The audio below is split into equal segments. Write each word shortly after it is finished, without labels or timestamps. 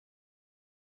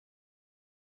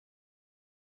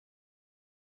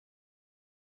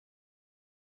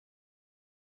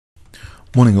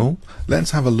Morning all,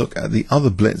 let's have a look at the other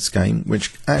Blitz game,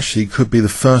 which actually could be the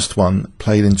first one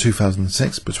played in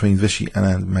 2006 between Vishy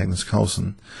Anand and Magnus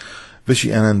Carlsen.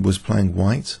 Vishy Anand was playing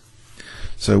white,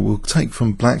 so we'll take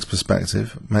from black's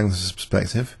perspective, Magnus's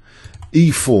perspective,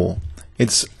 e4.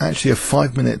 It's actually a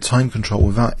 5-minute time control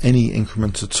without any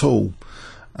increment at all.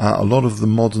 A lot of the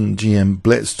modern GM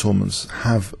Blitz tournaments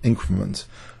have increment,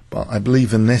 but I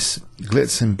believe in this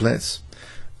Glitnir Blitz,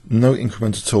 no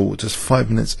increment at all, just 5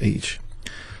 minutes each.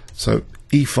 So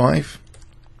e5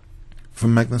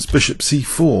 from Magnus, bishop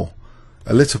c4,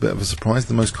 a little bit of a surprise.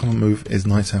 The most common move is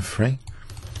knight f3,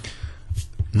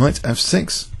 knight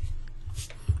f6,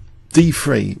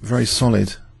 d3, very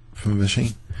solid from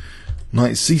Vishy,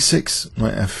 knight c6,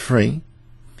 knight f3,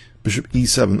 bishop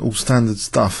e7, all standard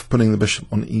stuff, putting the bishop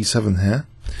on e7 here.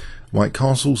 White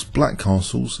castles, black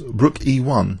castles, rook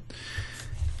e1.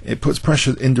 It puts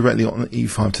pressure indirectly on the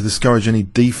e5 to discourage any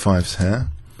d5s here.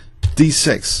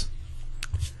 d6,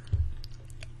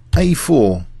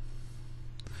 a4,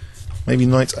 maybe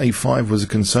knight a5 was a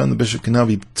concern. The bishop can now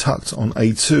be tucked on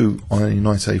a2 on any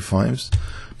knight a5s.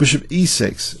 Bishop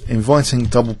e6, inviting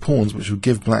double pawns, which would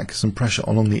give black some pressure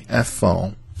along the f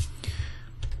file.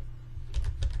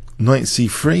 Knight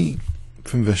c3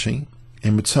 from Vishy,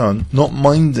 in return, not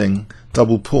minding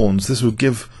double pawns. This would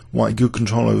give white good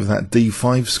control over that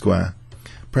d5 square,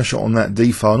 pressure on that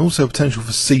d file, and also potential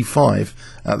for c5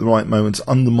 at the right moment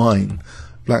to undermine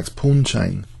black's pawn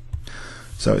chain.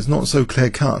 So it's not so clear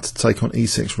cut to take on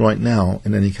e6 right now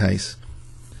in any case.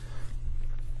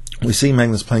 We see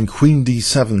Magnus playing queen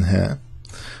d7 here,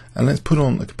 and let's put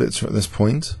on a Kibitzer at this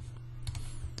point.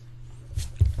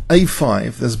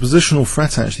 a5, there's a positional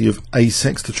threat actually of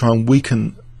a6 to try and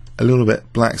weaken a little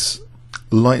bit black's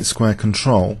light square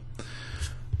control.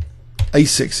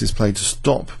 a6 is played to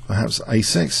stop perhaps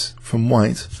a6 from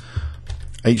white.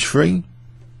 h3,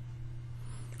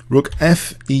 rook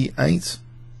f e8,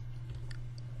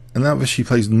 and now Vishy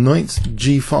plays knight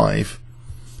g5.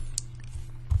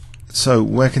 So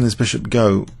where can this bishop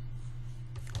go?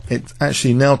 It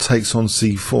actually now takes on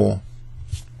c4.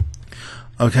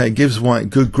 Okay, it gives white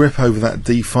good grip over that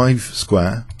d5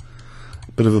 square.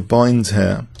 A bit of a bind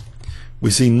here.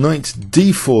 We see knight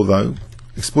d4 though,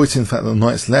 exploiting the fact that the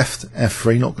knight's left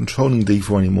f3, not controlling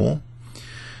d4 anymore.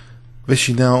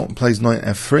 Vishy now plays knight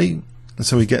f3, and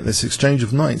so we get this exchange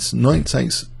of knights. Knight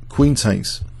takes, queen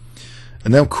takes.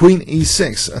 And now queen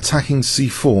e6 attacking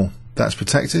c4. That's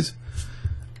protected.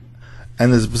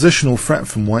 And there's a positional threat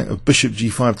from white of bishop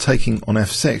g5 taking on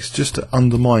f6, just to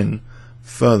undermine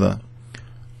further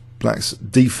black's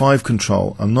d5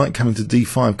 control. A knight coming to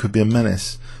d5 could be a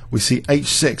menace. We see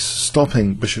h6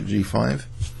 stopping bishop g5.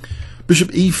 Bishop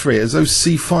e3, as though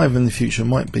c5 in the future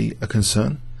might be a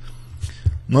concern.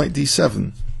 Knight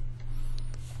d7,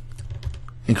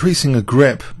 increasing a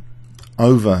grip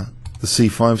over the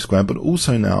c5 square, but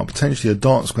also now potentially a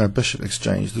dark square bishop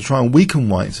exchange to try and weaken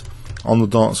white on the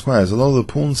dark squares. A lot of the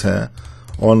pawns here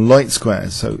are on light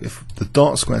squares, so if the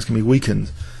dark squares can be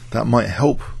weakened, that might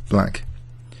help black.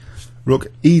 Rook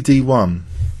ed1,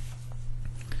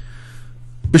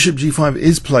 bishop g5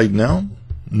 is played now.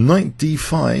 Knight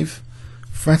d5,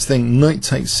 threatening knight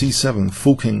takes c7,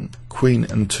 forking queen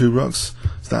and two rooks,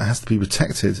 so that has to be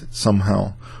protected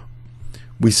somehow.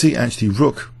 We see actually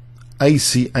rook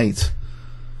ac8,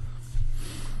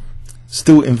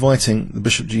 still inviting the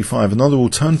bishop g5. Another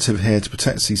alternative here to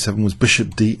protect c7 was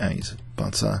bishop d8,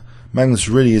 but Magnus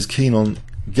really is keen on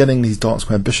getting these dark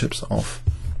square bishops off.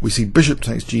 We see bishop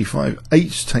takes g5,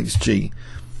 h takes g.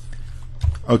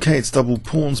 Okay, it's double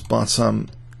pawns, but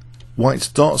white's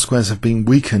dark squares have been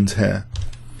weakened here.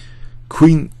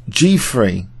 Queen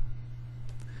g3,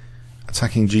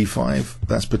 attacking g5,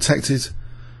 that's protected.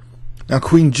 Now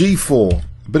queen g4,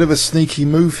 a bit of a sneaky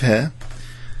move here.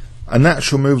 A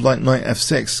natural move like knight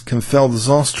f6 can fail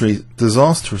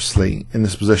disastrously in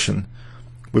this position,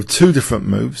 with two different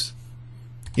moves.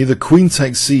 Either queen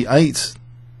takes c8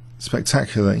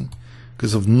 spectacularly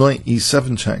because of knight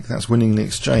e7 check, that's winning the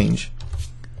exchange,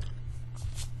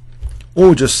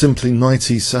 or just simply knight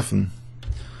e7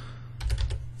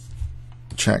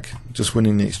 check, just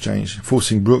winning the exchange,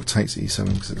 forcing rook takes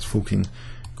e7 because it's forking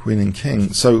queen and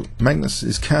king. So Magnus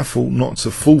is careful not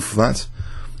to fall for that.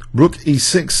 Rook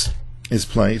e6 is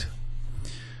played,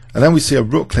 and then we see a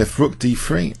rook cliff, rook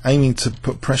d3, aiming to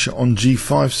put pressure on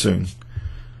g5 soon.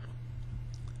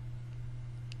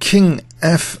 King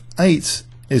f8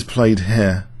 is played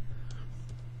here,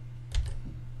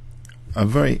 a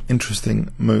very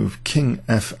interesting move. King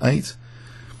f8,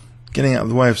 getting out of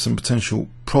the way of some potential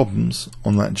problems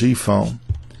on that g file.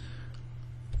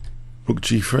 Rook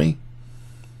g3,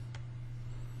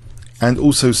 and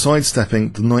also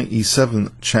sidestepping the knight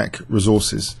e7 check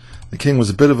resources. The king was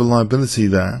a bit of a liability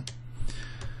there,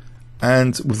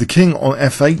 and with the king on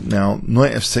f8 now,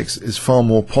 knight f6 is far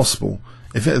more possible.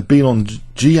 If it had been on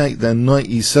g8, then knight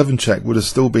e7 check would have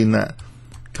still been that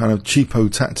kind of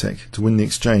cheapo tactic to win the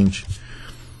exchange.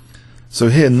 So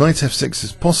here knight f6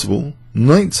 is possible,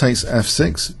 knight takes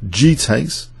f6, g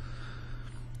takes,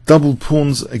 double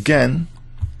pawns again,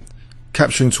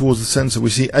 capturing towards the centre. We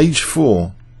see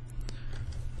h4.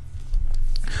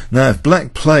 Now if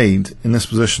black played in this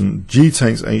position g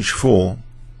takes h4,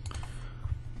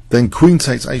 then queen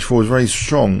takes h4 is very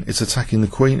strong. It's attacking the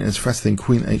queen and it's threatening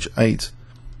queen h8,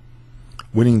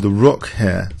 winning the rook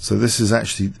here. So this is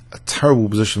actually a terrible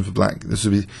position for black. This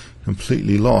would be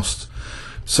completely lost.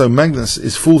 So Magnus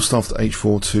is forced after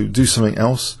h4 to do something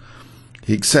else.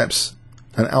 He accepts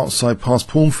an outside pass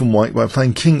pawn from white by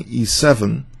playing king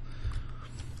e7.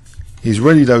 He's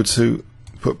ready though to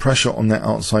put pressure on that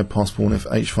outside pass pawn if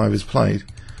h5 is played.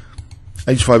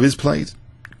 h5 is played.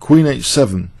 Queen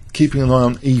h7, keeping an eye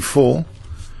on e4.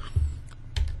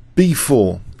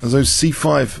 b4, as though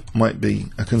c5 might be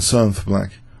a concern for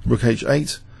black. Rook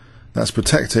h8, that's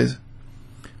protected.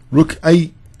 Rook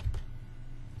a3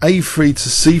 to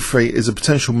c3 is a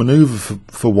potential maneuver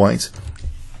for white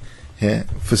here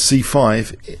for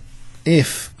c5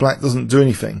 if black doesn't do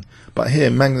anything. But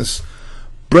here Magnus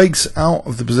breaks out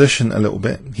of the position a little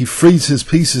bit. He frees his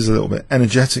pieces a little bit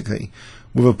energetically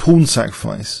with a pawn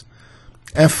sacrifice.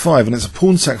 f5, and it's a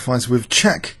pawn sacrifice with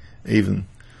check even.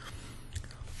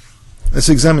 Let's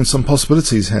examine some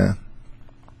possibilities here.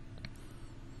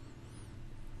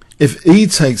 If e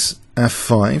takes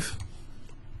f5,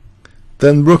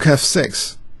 then rook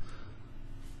f6,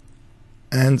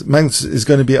 and Magnus is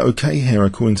going to be okay here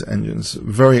according to engines.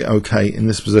 Very okay in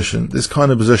this position. This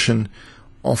kind of position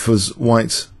offers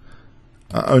white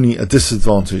only a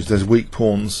disadvantage. There's weak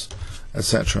pawns,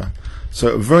 etc. So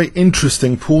a very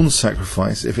interesting pawn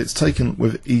sacrifice. If it's taken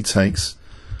with e takes,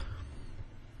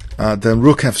 then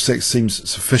rook f6 seems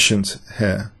sufficient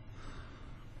here.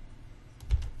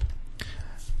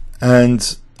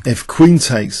 And if queen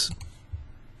takes,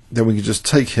 then we can just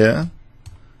take here.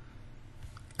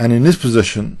 And in this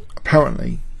position,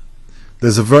 apparently,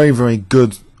 there's a very, very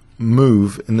good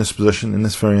move in this position, in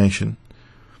this variation.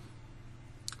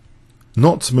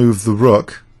 Not to move the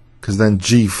rook, because then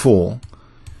g4.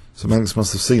 So Magnus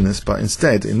must have seen this, but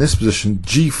instead, in this position,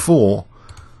 g4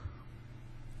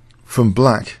 from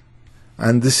black.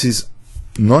 And this is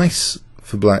nice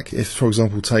for black. If, for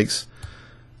example, takes,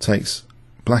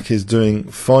 black is doing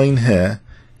fine here.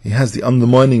 He has the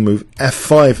undermining move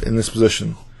f5 in this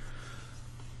position.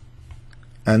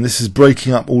 And this is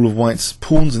breaking up all of white's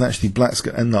pawns, and actually black's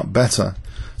going to end up better.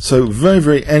 So very,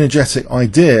 very energetic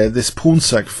idea, this pawn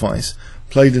sacrifice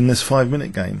played in this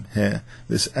 5-minute game here,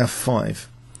 this f5.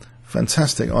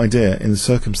 Fantastic idea in the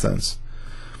circumstance.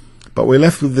 But we're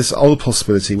left with this other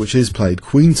possibility, which is played.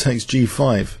 Queen takes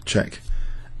g5 check,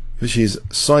 which is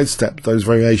sidestep those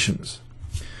variations.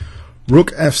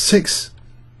 Rook f6,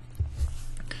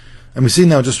 and we see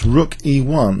now just rook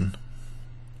e1,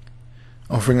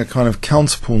 offering a kind of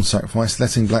counter pawn sacrifice,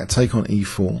 letting black take on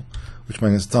e4, which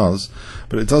Magnus does,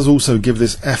 but it does also give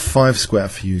this f5 square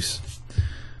for use.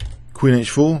 Queen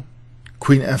h4,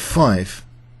 queen f5.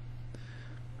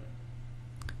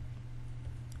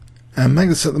 And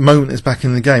Magnus at the moment is back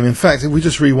in the game. In fact, if we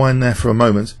just rewind there for a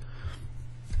moment,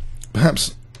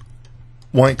 perhaps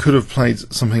white could have played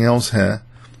something else here,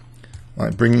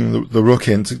 like bringing the rook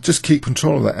in to just keep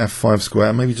control of that f5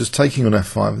 square, maybe just taking on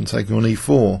f5 and taking on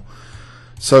e4.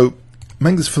 So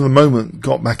Magnus for the moment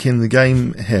got back in the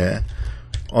game here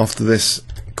after this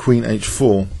queen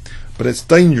h4, but it's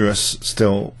dangerous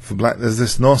still for black. There's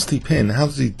this nasty pin. How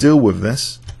does he deal with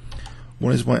this?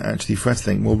 What is white actually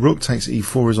threatening? Well, rook takes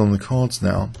e4 is on the cards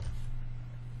now.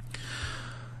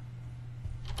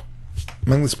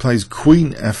 Magnus plays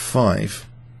queen f5,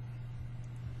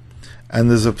 and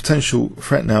there's a potential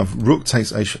threat now of rook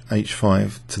takes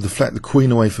h5 to deflect the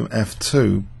queen away from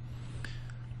f2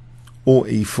 or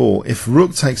e4. If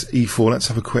rook takes e4, let's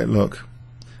have a quick look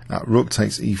at rook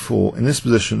takes e4. In this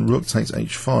position, rook takes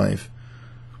h5.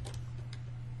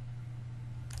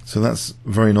 So that's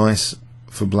very nice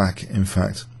for black, in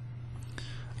fact.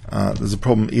 There's a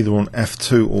problem either on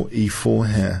f2 or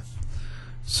e4 here.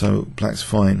 So black's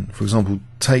fine. For example,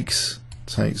 takes,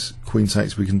 queen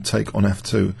takes, we can take on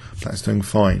f2. Black's doing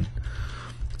fine.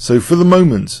 So for the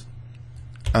moment,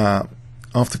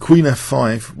 after queen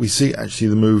f5, we see actually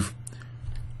the move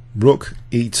rook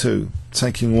e2,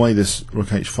 taking away this rook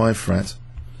h5 threat.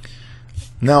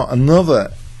 Now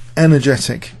another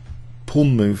energetic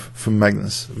pawn move from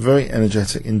Magnus. Very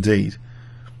energetic indeed.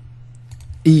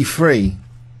 E3.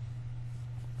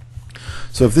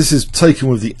 So if this is taken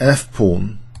with the F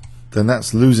pawn, then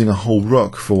that's losing a whole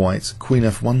rook for white. Queen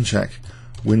F1 check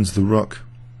wins the rook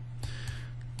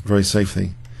very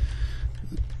safely.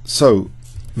 So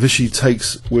Vishy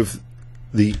takes with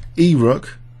the E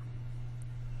rook.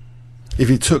 If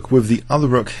he took with the other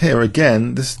rook here,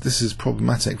 again, this is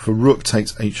problematic, for rook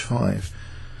takes H5.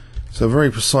 So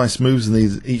very precise moves in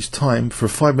these each time. For a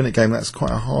 5-minute game, that's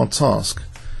quite a hard task.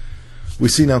 We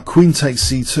see now queen takes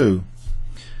C2,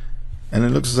 and it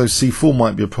looks as though C4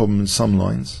 might be a problem in some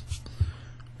lines.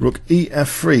 Rook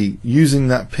Ef3, using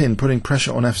that pin, putting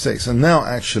pressure on F6, and now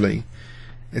actually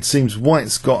it seems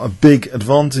white's got a big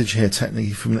advantage here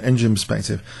technically from the engine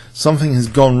perspective. Something has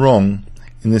gone wrong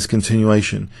in this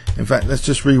continuation. In fact, let's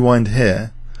just rewind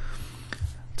here.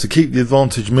 To keep the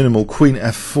advantage minimal, queen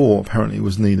F4 apparently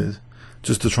was needed,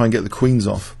 just to try and get the queens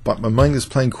off. But by Magnus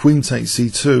playing queen takes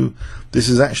C2, this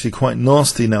is actually quite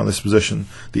nasty now, this position.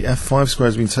 The F5 square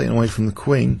has been taken away from the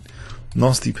queen.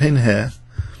 Nasty pin here.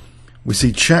 We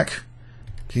see check,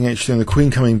 king H2 and the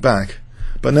queen coming back.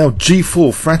 But now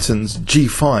G4 threatens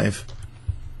G5.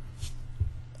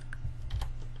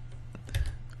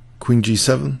 Queen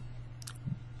G7.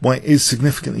 White is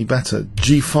significantly better.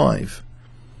 G5.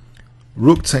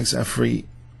 Rook takes F3.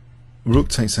 Rook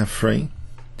takes F3.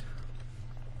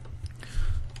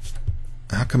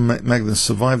 How can Magnus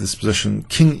survive this position?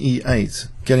 King E8,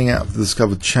 getting out of the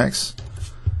discovered checks.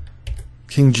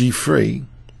 King G3.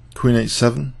 Queen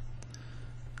H7.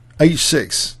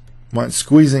 H6. White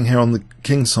squeezing here on the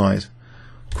king side.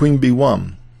 Queen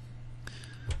B1.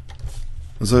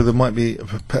 As though there might be a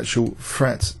perpetual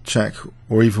threat check,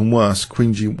 or even worse,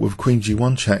 Queen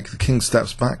G1 check. The king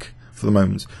steps back for the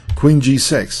moment. Queen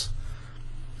G6.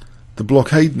 The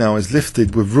blockade now is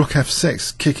lifted with Rook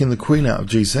F6, kicking the queen out of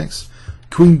G6.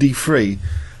 Queen D3,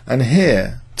 and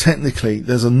here technically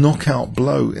there's a knockout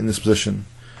blow in this position,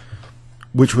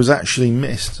 which was actually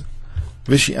missed.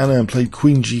 Vishy Anand played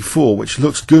Queen G4, which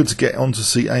looks good to get onto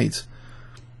C8,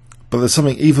 but there's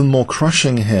something even more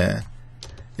crushing here.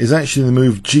 Is actually the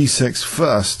move G6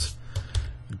 first.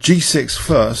 G6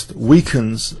 first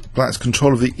weakens black's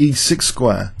control of the E6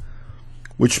 square,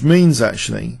 which means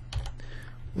actually,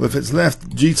 well, if it's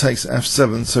left, G takes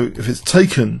F7, so if it's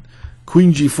taken,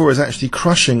 Queen G4 is actually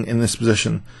crushing in this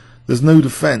position. There's no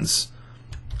defense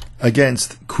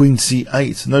against Queen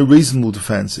C8, no reasonable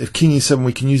defense. If King E7,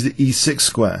 we can use the E6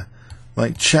 square,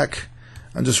 like check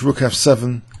and just Rook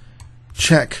F7,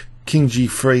 check, King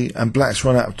G3, and black's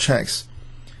run out of checks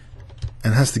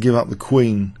and has to give up the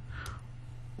queen,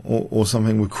 or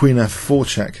something with Queen F4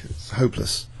 check. It's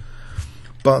hopeless.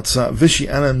 But Vishy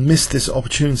Anand missed this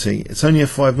opportunity. It's only a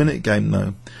 5-minute game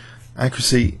though.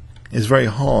 Accuracy is very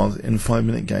hard in a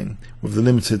 5-minute game with the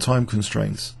limited time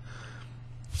constraints.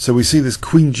 So we see this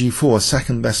Queen G4,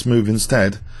 second best move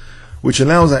instead, which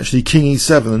allows actually King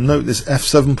E7, and note this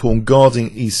F7 pawn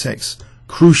guarding E6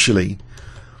 crucially.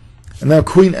 And now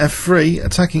Queen F3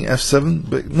 attacking F7,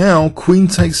 but now Queen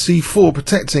takes C4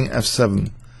 protecting F7.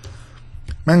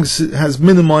 Magnus has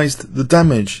minimized the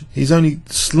damage. He's only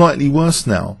slightly worse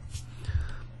now.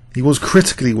 He was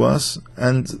critically worse,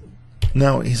 and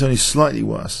now he's only slightly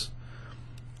worse.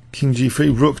 King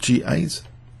G3, Rook G8,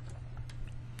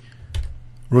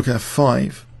 Rook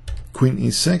F5, Queen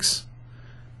E6,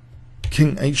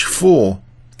 King H4,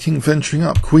 King venturing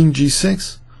up, Queen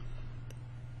G6,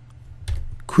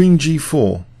 Queen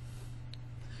G4,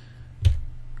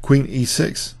 Queen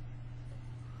E6,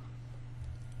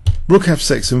 Rook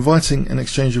F6, inviting an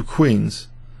exchange of queens.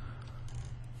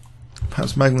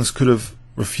 Perhaps Magnus could have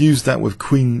refused that with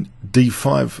Queen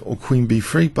D5 or Queen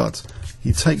B3, but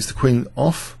he takes the queen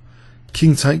off.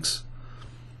 King takes.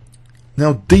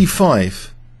 Now D5,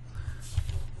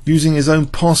 using his own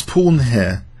pass pawn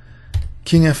here.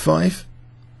 King F5.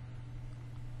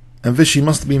 And Vishy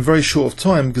must have been very short of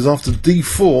time, because after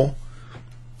D4,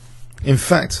 in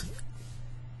fact,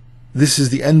 this is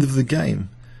the end of the game.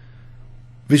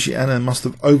 Vishy Anand must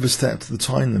have overstepped the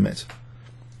time limit.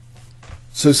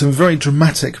 So some very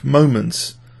dramatic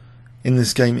moments in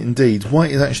this game indeed. White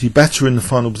is actually better in the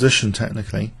final position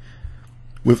technically,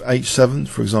 with H7,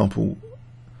 for example,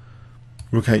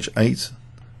 Rook H8,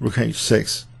 Rook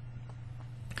H6.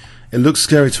 It looks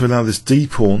scary to allow this D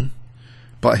pawn,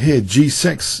 but here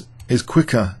G6 is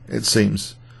quicker, it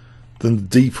seems, than the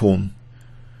D pawn.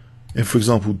 If, for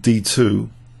example, D2,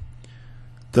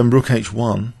 then Rook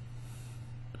H1,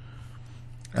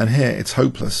 and here it's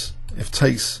hopeless. If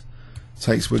takes,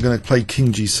 we're going to play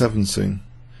King G7 soon.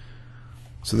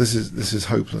 So this is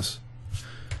hopeless.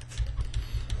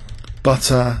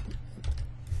 But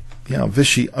yeah,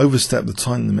 Vishy overstepped the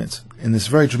time limit in this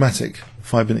very dramatic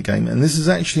 5-minute game, and this is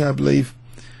actually, I believe,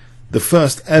 the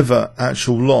first ever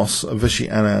actual loss of Vishy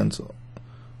Anand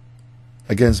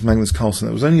against Magnus Carlsen.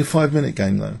 It was only a 5-minute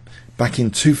game though, back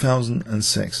in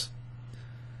 2006.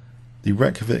 The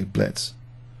Reykjavik Blitz.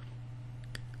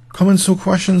 Comments or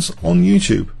questions on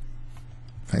YouTube?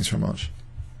 Thanks very much.